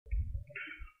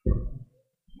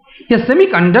A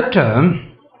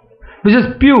semiconductor which is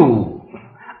pure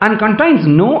and contains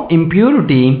no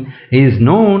impurity is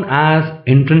known as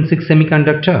intrinsic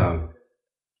semiconductor.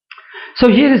 So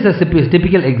here is a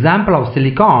typical example of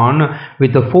silicon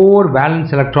with the 4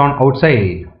 valence electron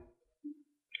outside.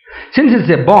 Since it's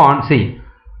a bond, see,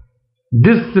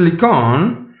 this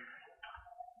silicon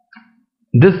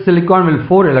will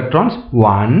 4 electrons,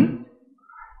 1,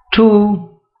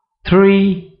 2,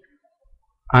 3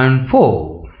 and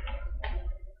 4,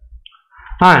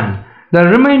 and the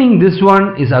remaining this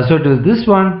one is associated with this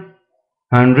one,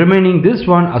 and remaining this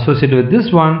one associated with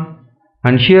this one,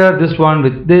 and here this one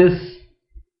with this.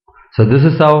 So this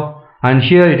is how, and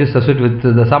here it is associated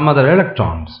with some other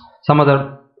electrons, some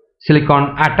other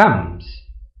silicon atoms.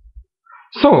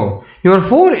 So your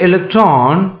 4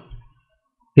 electron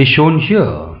is shown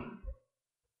here,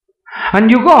 and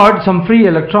you got some free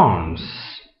electrons,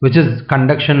 which is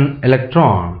conduction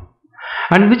electron,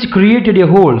 and which created a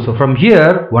hole. So from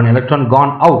here 1 electron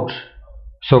gone out.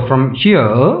 So from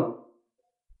here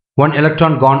 1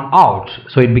 electron gone out.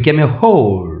 So it became a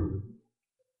hole.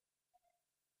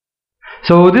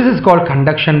 So this is called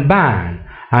conduction band,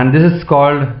 and this is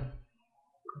called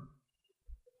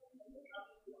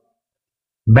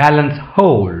valence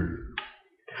hole.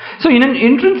 So in an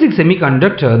intrinsic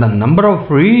semiconductor, the number of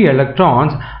free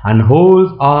electrons and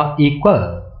holes are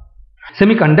equal.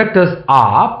 Semiconductors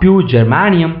are pure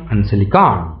germanium and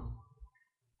silicon.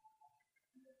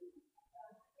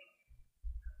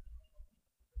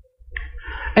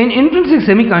 In intrinsic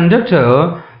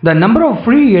semiconductor, the number of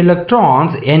free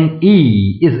electrons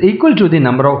Ne is equal to the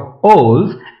number of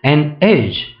holes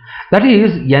Nh. That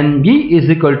is, Nb is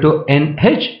equal to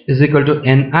Nh is equal to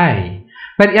Ni,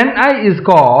 where Ni is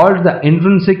called the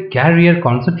intrinsic carrier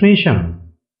concentration.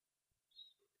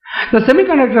 The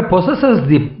semiconductor possesses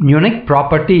the unique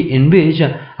property in which,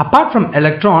 apart from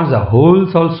electrons, the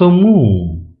holes also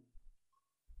move.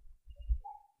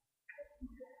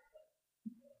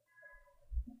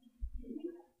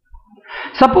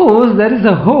 Suppose there is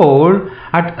a hole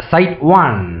at site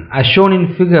 1 as shown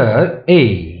in figure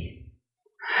A.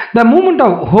 The movement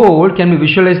of hole can be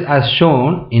visualized as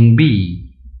shown in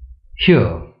B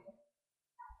here.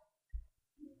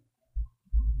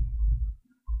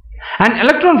 An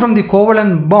electron from the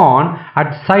covalent bond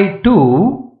at site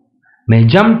 2 may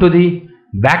jump to the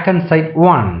vacant site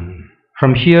 1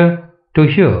 from here to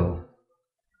here.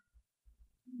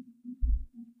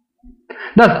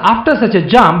 Thus, after such a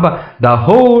jump, the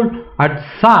hole at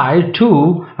site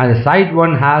 2 and the site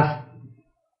 1 has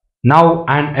now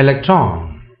an electron.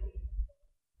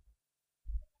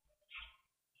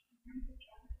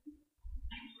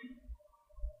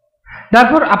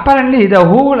 Therefore, apparently the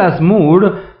hole has moved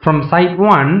from site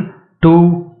 1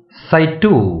 to site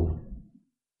 2.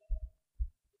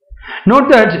 Note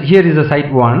that here is the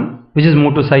site 1 which is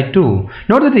moved to site 2.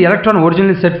 Note that the electron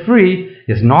originally set free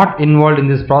is not involved in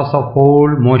this process of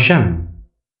hole motion.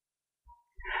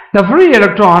 The free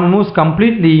electron moves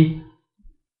completely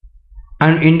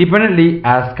and independently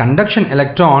as conduction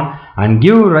electron and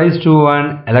give rise to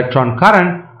an electron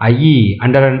current IE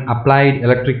under an applied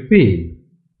electric field.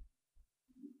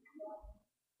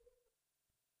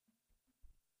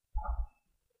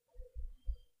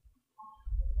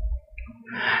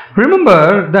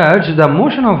 Remember that the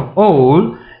motion of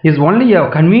hole is only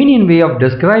a convenient way of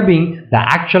describing the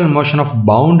actual motion of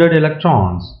bounded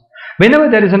electrons whenever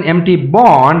there is an empty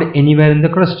bond anywhere in the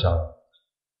crystal.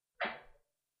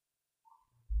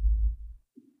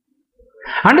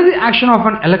 Under the action of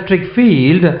an electric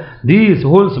field, these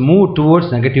holes move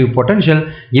towards negative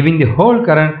potential, giving the hole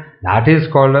current that is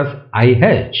called as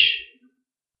IH.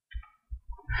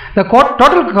 The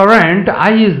total current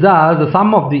I is thus the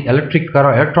sum of the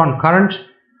electron current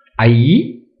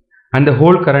IE and the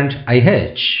hole current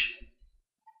IH.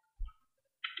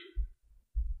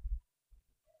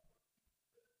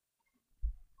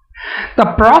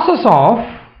 The process of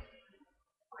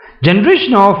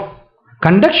generation of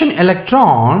conduction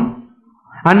electron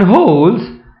and holes,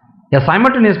 a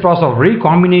simultaneous process of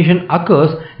recombination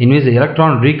occurs in which the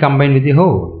electron recombine with the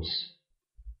holes.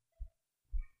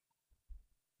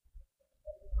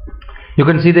 You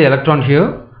can see the electron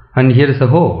here, and here is a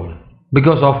hole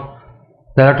because of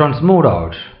the electrons moved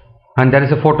out, and there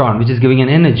is a photon which is giving an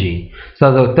energy.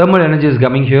 So the thermal energy is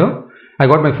coming here. I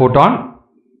got my photon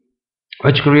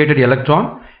which created the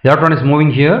electron. The electron is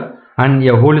moving here and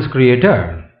a hole is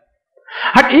created.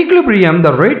 At equilibrium,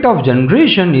 the rate of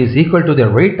generation is equal to the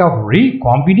rate of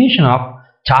recombination of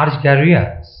charge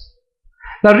carriers.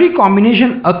 The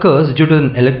recombination occurs due to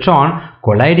an electron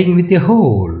colliding with a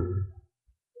hole.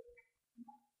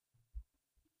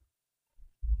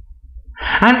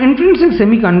 An intrinsic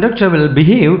semiconductor will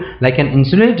behave like an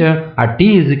insulator at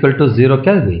T is equal to 0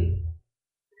 Kelvin.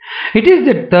 It is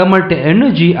the thermal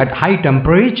energy at high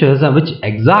temperatures which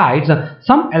excites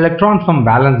some electrons from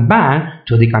valence band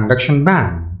to the conduction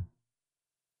band.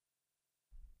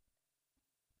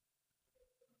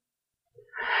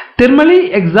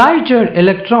 Thermally excited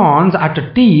electrons at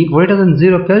T greater than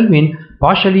 0 Kelvin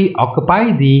partially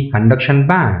occupy the conduction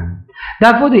band.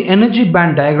 Therefore, the energy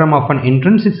band diagram of an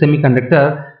intrinsic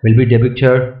semiconductor will be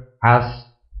depicted as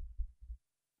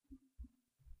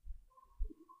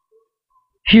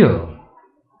here.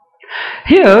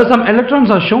 Here, some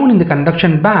electrons are shown in the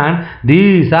conduction band.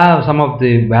 These have some of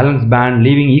the valence band,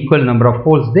 leaving equal number of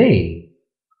holes there.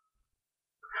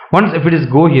 Once if it is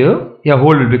go here, a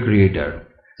hole will be created.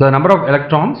 So the number of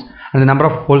electrons and the number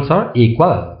of holes are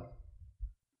equal.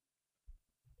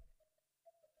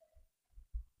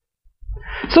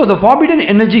 So the forbidden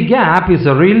energy gap is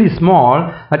really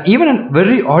small, but even at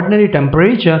very ordinary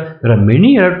temperature, there are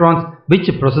many electrons which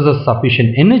possess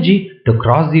sufficient energy to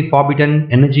cross the forbidden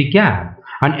energy gap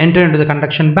and enter into the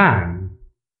conduction band.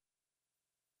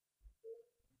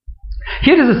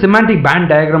 Here is a semantic band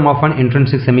diagram of an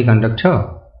intrinsic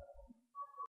semiconductor.